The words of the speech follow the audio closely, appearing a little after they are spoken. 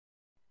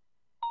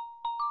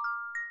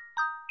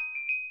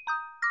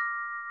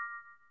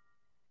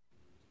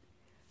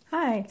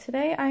Hi,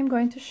 today I'm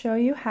going to show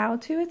you how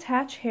to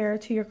attach hair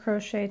to your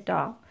crocheted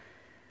doll.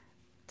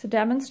 To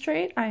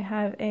demonstrate, I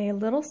have a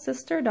little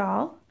sister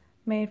doll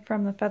made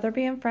from the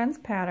Featherby Friends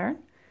pattern.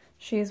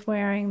 She's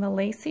wearing the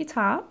lacy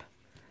top,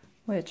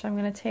 which I'm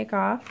going to take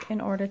off in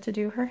order to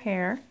do her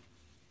hair.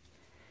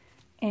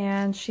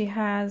 And she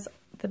has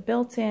the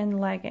built-in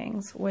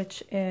leggings,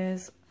 which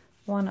is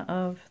one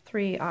of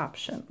 3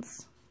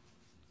 options.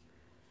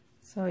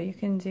 So you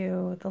can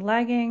do the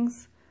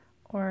leggings,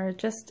 or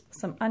just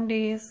some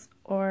undies,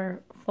 or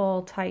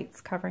full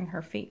tights covering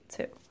her feet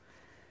too.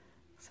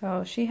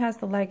 So she has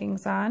the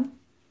leggings on,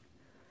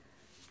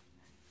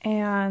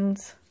 and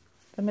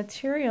the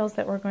materials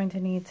that we're going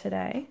to need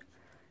today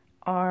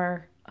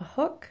are a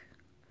hook,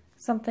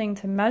 something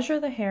to measure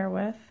the hair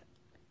with,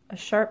 a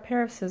sharp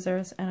pair of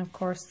scissors, and of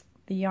course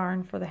the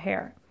yarn for the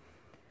hair.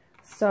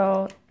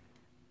 So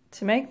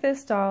to make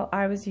this doll,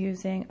 I was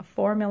using a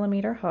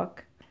 4mm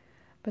hook,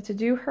 but to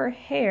do her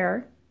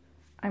hair,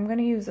 I'm going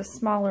to use a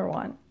smaller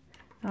one.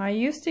 Now, I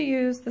used to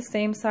use the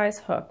same size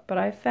hook, but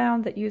I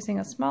found that using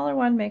a smaller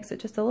one makes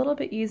it just a little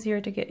bit easier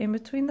to get in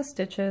between the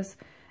stitches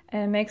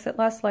and makes it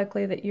less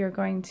likely that you're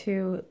going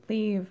to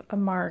leave a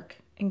mark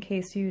in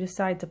case you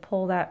decide to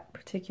pull that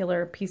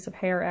particular piece of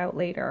hair out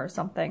later or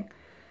something.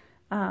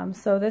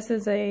 So this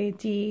is a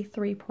D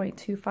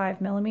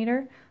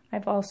 3.25mm.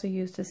 I've also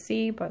used a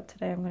C, but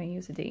today I'm going to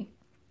use a D.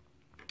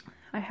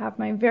 I have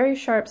my very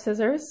sharp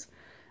scissors,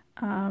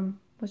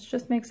 which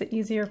just makes it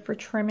easier for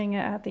trimming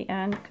it at the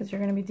end because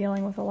you're going to be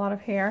dealing with a lot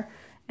of hair,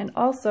 and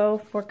also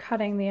for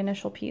cutting the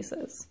initial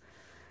pieces.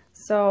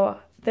 So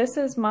this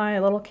is my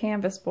little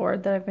canvas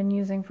board that I've been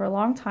using for a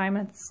long time.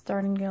 It's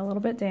starting to get a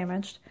little bit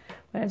damaged,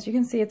 but as you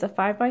can see, it's a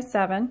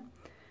 5x7,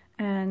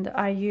 and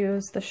I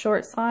use the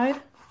short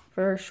side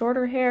for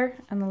shorter hair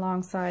and the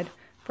long side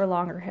for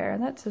longer hair,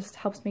 and that just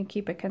helps me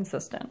keep it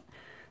consistent.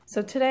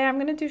 So today I'm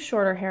going to do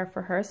shorter hair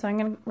for her, so I'm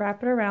going to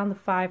wrap it around the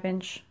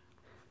 5-inch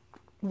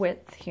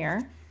width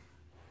here,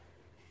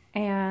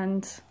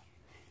 and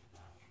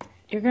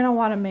you're going to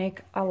want to make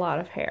a lot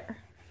of hair.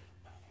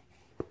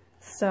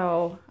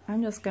 So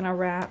I'm just going to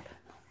wrap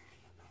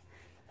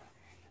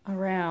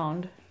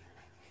around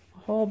a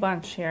whole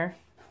bunch here,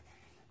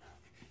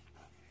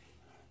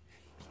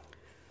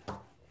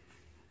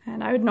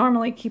 and I would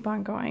normally keep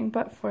on going,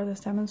 but for this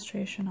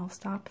demonstration I'll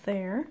stop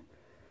there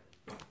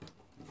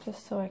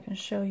just so I can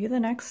show you the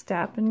next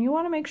step. And you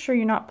want to make sure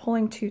you're not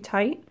pulling too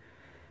tight.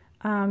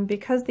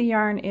 Because the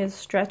yarn is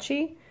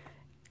stretchy,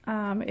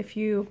 if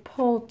you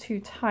pull too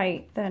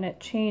tight, then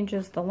it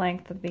changes the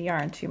length of the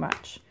yarn too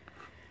much.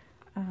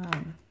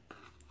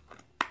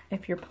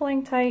 If you're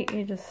pulling tight,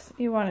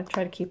 you want to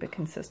try to keep it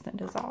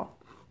consistent is all.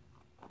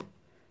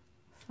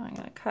 So I'm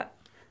going to cut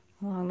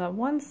along the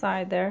one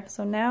side there.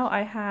 So now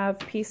I have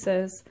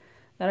pieces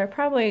that are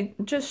probably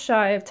just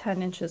shy of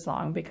 10 inches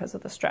long because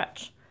of the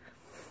stretch,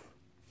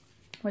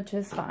 which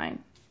is fine.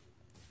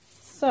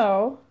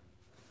 So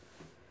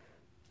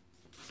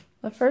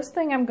the first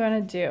thing I'm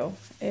going to do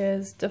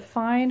is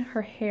define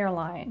her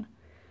hairline.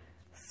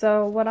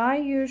 So what I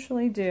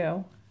usually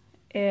do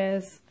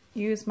is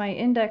use my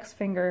index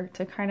finger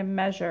to kind of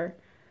measure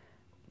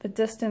the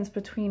distance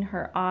between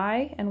her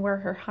eye and where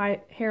her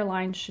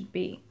hairline should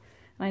be.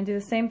 And I do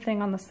the same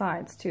thing on the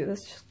sides too.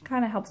 This just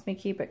kind of helps me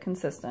keep it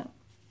consistent.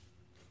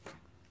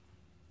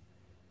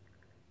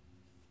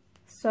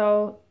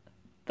 So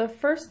the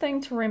first thing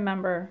to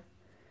remember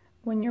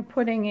when you're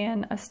putting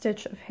in a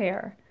stitch of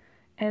hair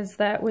is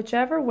that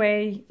whichever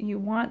way you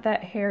want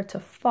that hair to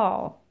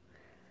fall,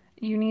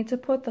 you need to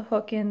put the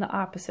hook in the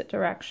opposite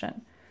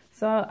direction.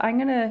 So I'm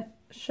going to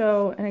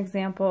show an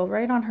example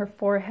right on her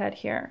forehead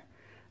here.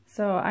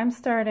 So I'm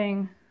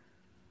starting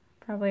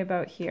probably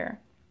about here.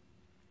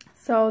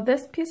 So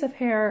this piece of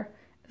hair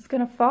is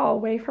going to fall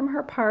away from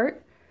her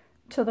part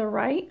to the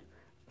right.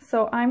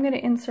 So I'm going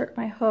to insert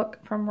my hook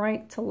from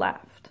right to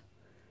left,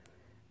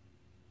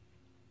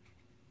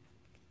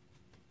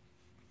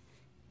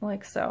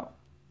 like so.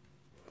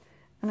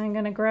 And I'm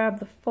going to grab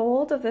the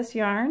fold of this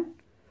yarn.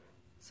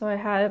 So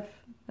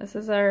this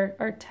is our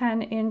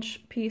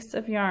 10-inch piece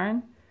of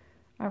yarn.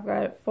 I've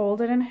got it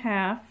folded in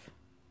half.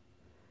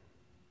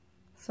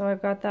 So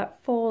I've got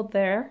that fold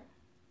there.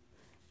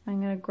 I'm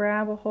going to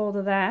grab a hold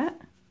of that,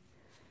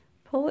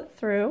 pull it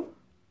through,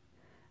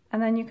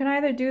 and then you can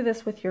either do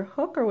this with your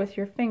hook or with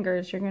your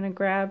fingers. You're going to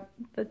grab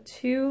the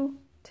 2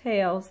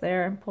 tails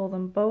there and pull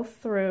them both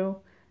through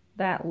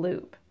that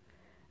loop,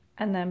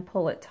 and then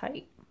pull it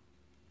tight.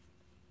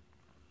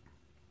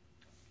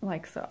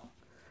 Like so.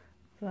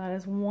 So that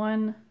is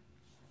one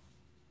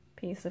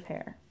piece of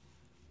hair.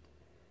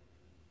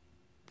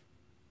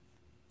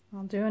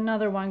 I'll do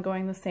another one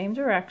going the same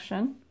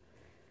direction,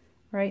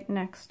 right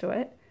next to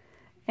it.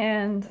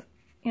 And,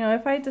 you know,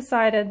 if I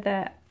decided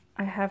that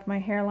I have my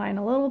hairline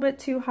a little bit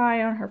too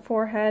high on her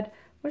forehead,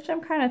 which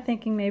I'm kind of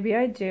thinking maybe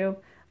I do,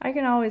 I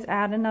can always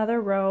add another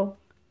row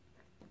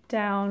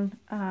down,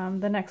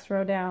 the next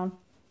row down,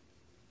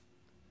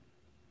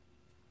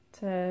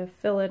 to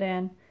fill it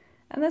in.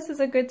 And this is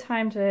a good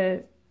time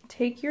to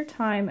take your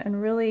time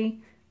and really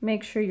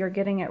make sure you're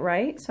getting it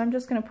right. So I'm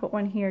just going to put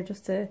one here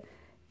just to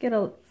get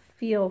a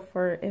feel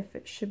for if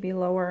it should be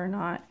lower or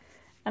not.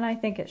 And I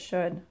think it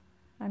should.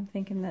 I'm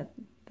thinking that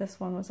this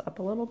one was up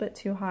a little bit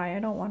too high. I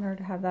don't want her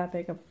to have that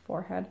big of a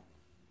forehead.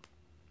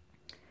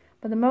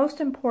 But the most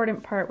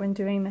important part when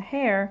doing the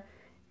hair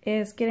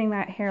is getting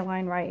that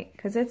hairline right,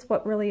 because it's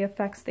what really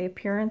affects the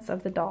appearance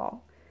of the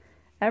doll.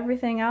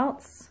 Everything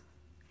else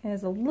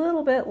is a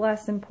little bit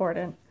less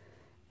important.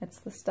 It's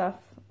the stuff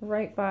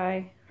right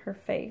by her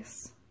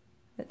face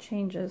that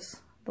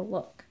changes the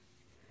look.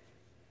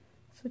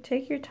 So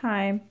take your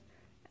time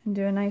and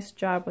do a nice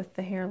job with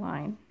the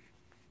hairline.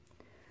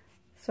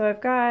 So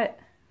I've got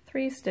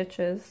 3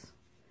 stitches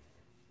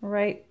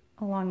right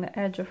along the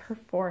edge of her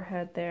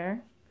forehead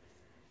there.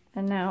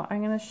 And now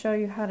I'm going to show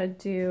you how to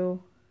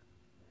do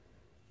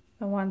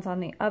the ones on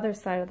the other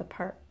side of the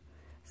part.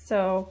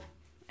 So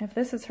if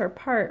this is her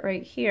part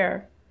right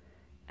here,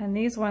 and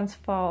these ones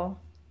fall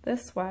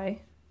this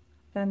way,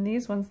 then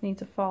these ones need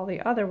to fall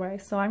the other way.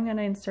 So I'm going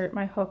to insert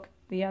my hook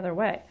the other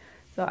way.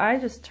 So I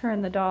just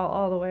turn the doll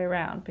all the way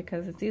around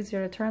because it's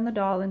easier to turn the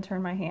doll than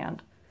turn my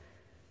hand.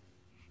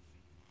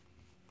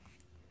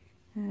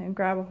 And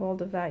grab a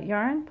hold of that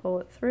yarn, pull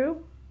it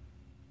through,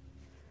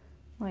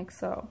 like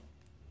so.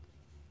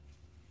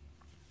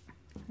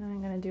 And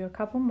I'm going to do a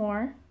couple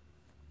more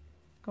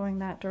going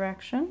that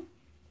direction.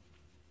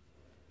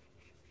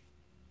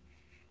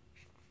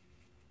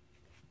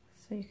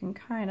 So you can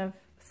kind of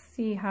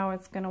see how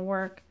it's going to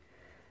work.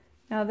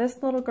 Now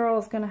this little girl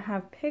is going to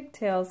have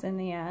pigtails in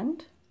the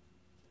end.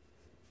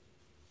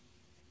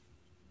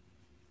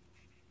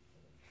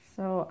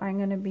 So I'm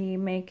going to be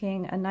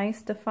making a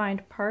nice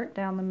defined part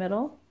down the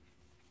middle.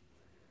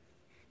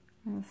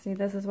 And see,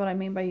 this is what I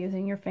mean by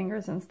using your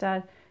fingers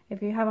instead.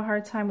 If you have a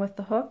hard time with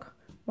the hook,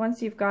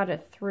 once you've got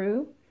it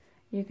through,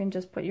 you can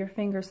just put your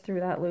fingers through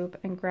that loop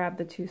and grab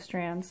the 2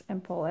 strands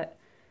and pull it.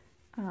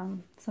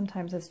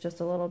 Sometimes it's just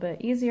a little bit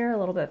easier, a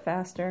little bit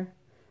faster,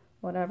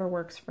 whatever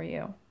works for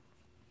you.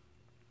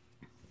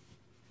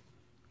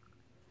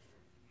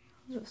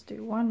 I'll just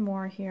do one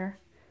more here,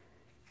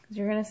 because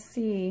you're going to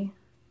see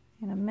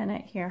in a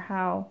minute here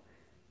how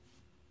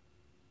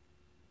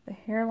the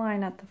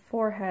hairline at the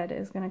forehead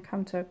is going to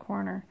come to a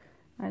corner.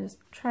 I just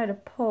try to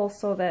pull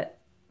so that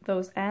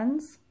those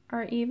ends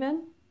are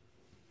even,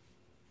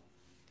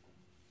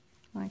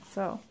 like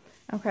so.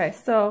 Okay,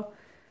 so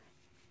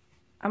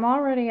I'm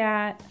already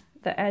at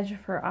the edge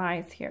of her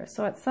eyes here.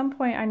 So at some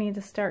point I need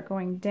to start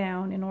going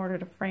down in order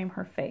to frame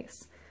her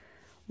face.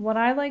 What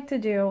I like to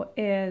do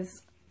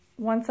is,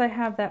 once I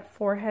have that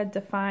forehead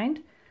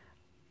defined,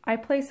 I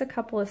place a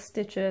couple of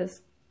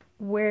stitches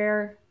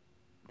where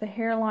the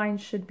hairline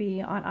should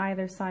be on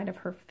either side of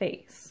her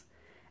face.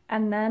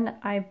 And then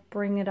I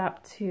bring it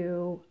up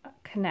to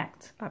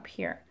connect up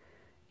here.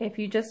 If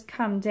you just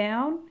come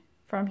down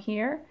from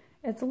here,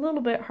 it's a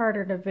little bit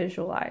harder to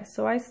visualize.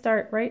 So I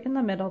start right in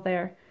the middle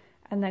there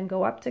and then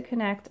go up to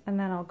connect, and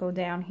then I'll go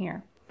down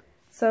here.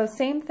 So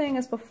same thing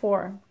as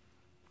before.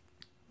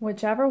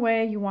 Whichever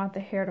way you want the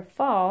hair to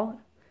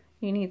fall,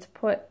 you need to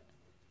put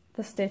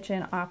the stitch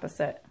in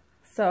opposite.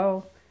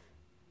 So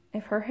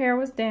if her hair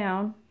was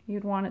down,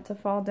 you'd want it to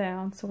fall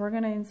down. So we're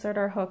going to insert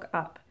our hook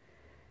up.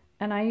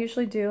 And I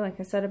usually do, like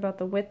I said, about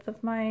the width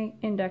of my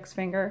index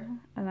finger,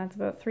 and that's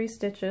about 3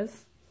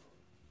 stitches.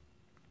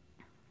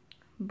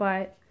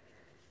 But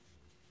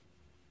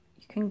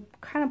you can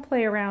kind of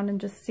play around and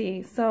just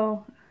see.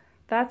 So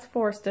that's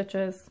 4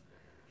 stitches,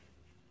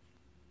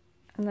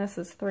 and this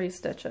is 3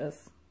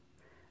 stitches.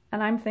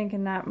 And I'm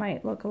thinking that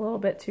might look a little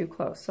bit too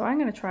close. So I'm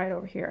going to try it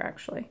over here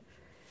actually.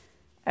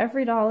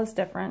 Every doll is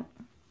different,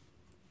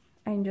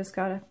 and you just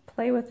got to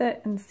play with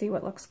it and see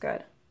what looks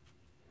good.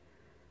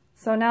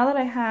 So now that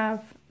I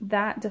have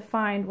that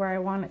defined where I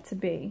want it to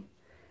be,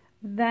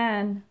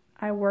 then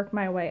I work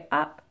my way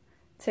up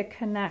to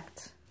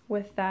connect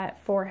with that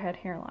forehead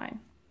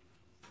hairline.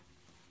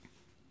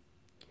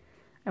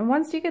 And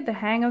once you get the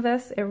hang of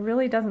this, it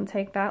really doesn't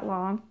take that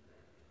long.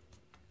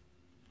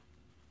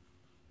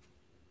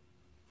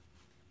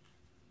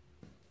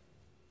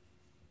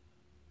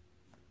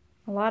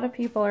 A lot of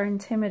people are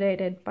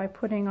intimidated by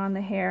putting on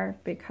the hair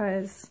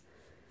because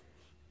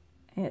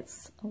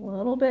it's a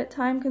little bit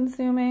time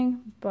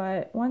consuming,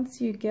 but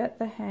once you get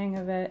the hang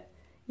of it,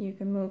 you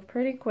can move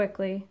pretty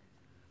quickly.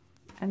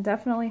 And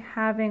definitely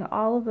having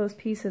all of those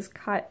pieces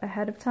cut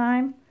ahead of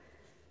time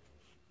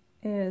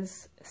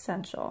is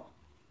essential.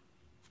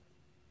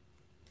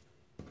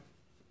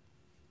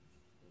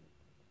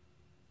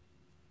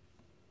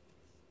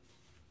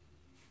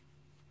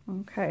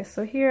 Okay,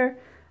 so here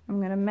I'm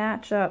going to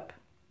match up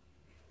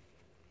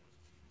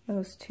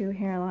those 2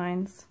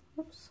 hairlines.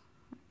 Oops,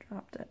 I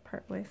dropped it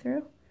partway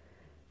through.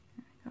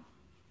 There we go.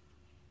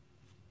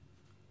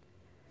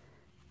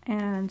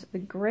 And the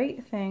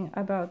great thing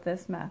about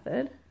this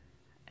method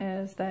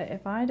is that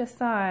if I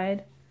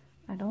decide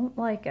I don't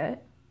like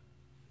it,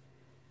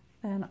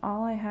 then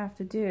all I have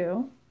to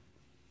do,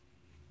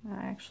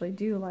 I actually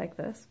do like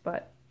this,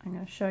 but I'm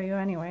going to show you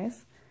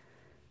anyways.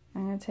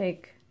 I'm going to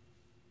take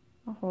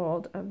a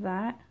hold of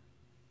that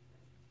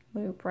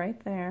loop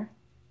right there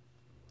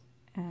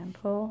and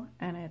pull,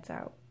 and it's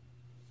out,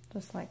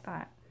 just like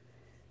that.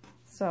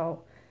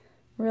 So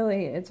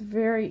really, it's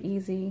very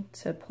easy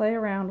to play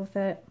around with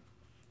it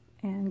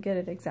and get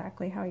it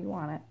exactly how you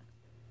want it.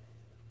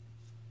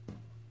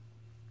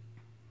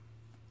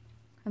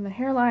 And the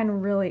hairline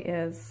really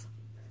is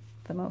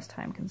the most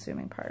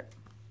time-consuming part,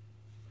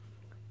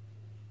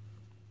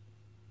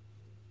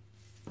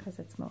 because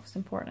it's most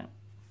important.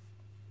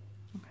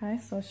 Okay,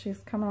 so she's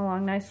coming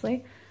along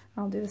nicely.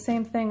 I'll do the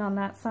same thing on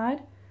that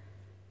side.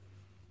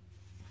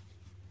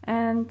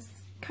 And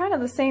kind of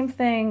the same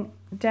thing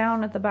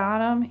down at the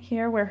bottom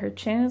here where her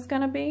chin is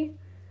going to be.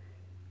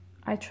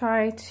 I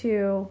try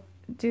to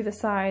do the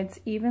sides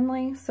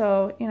evenly.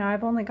 So, you know,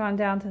 I've only gone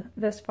down to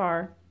this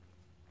far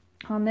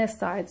on this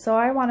side. So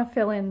I want to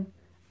fill in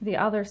the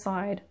other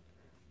side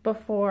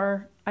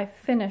before I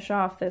finish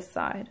off this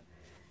side.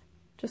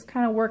 Just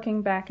kind of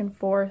working back and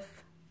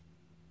forth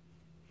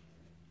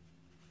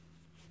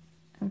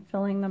and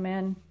filling them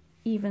in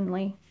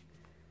evenly.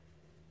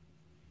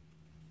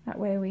 That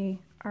way we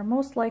are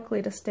most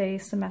likely to stay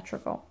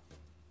symmetrical.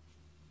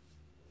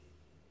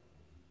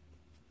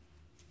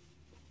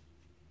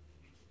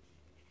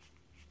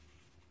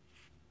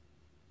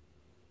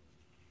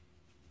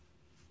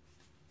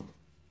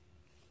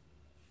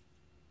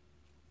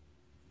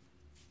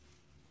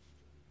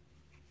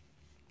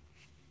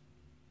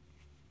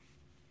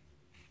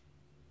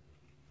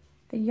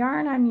 The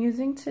yarn I'm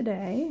using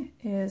today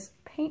is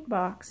Paint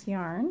Box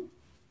yarn.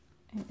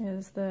 It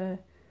is their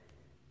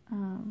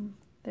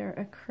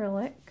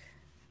acrylic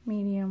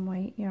medium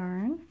weight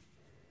yarn,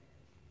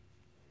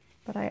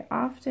 but I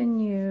often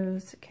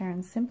use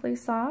Caron Simply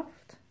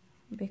Soft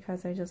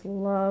because I just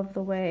love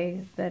the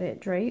way that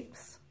it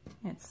drapes.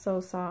 It's so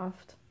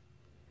soft.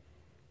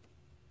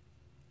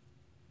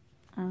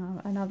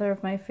 Another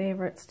of my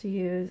favorites to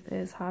use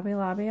is Hobby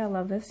Lobby. I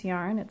love this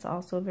yarn. It's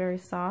also very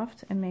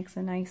soft and makes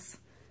a nice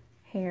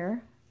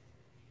hair.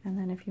 And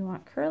then if you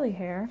want curly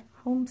hair,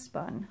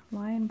 Homespun,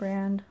 Lion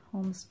Brand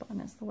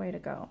Homespun is the way to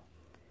go.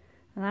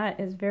 And that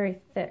is very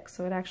thick,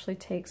 so it actually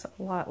takes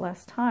a lot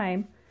less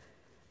time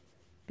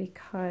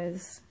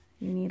because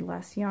you need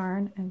less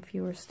yarn and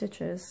fewer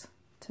stitches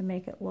to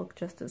make it look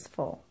just as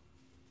full.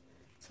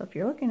 So if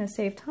you're looking to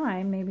save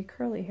time, maybe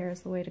curly hair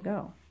is the way to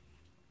go.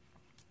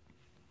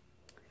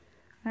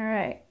 All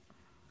right,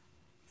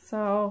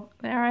 so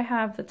there I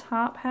have the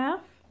top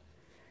half.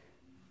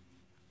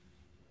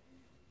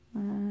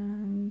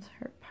 And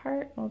her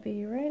part will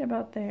be right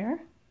about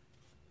there.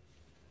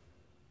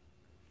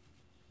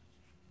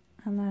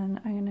 And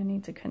then I'm going to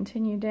need to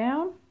continue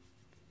down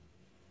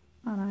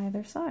on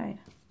either side.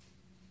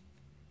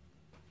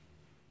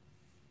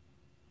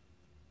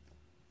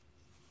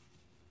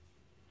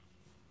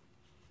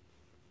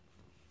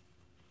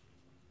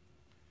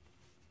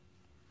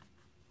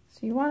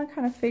 So you want to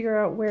kind of figure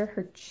out where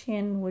her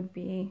chin would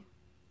be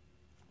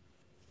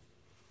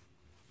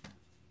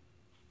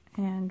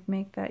and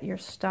make that your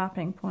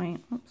stopping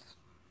point. Oops.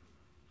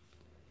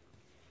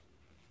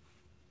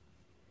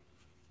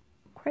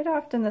 Quite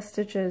often the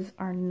stitches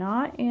are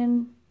not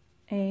in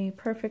a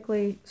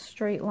perfectly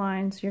straight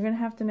line, so you're going to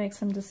have to make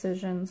some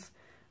decisions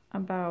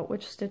about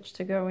which stitch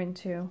to go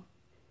into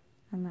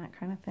and that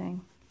kind of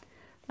thing.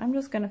 I'm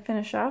just going to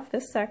finish off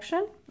this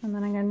section, and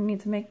then I'm going to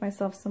need to make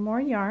myself some more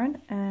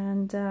yarn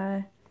and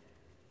come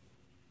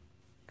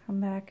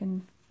back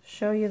and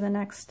show you the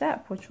next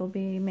step, which will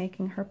be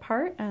making her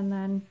part and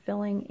then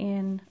filling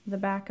in the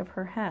back of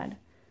her head.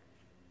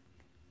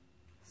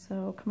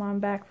 So come on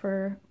back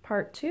for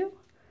part 2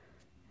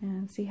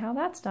 and see how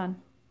that's done.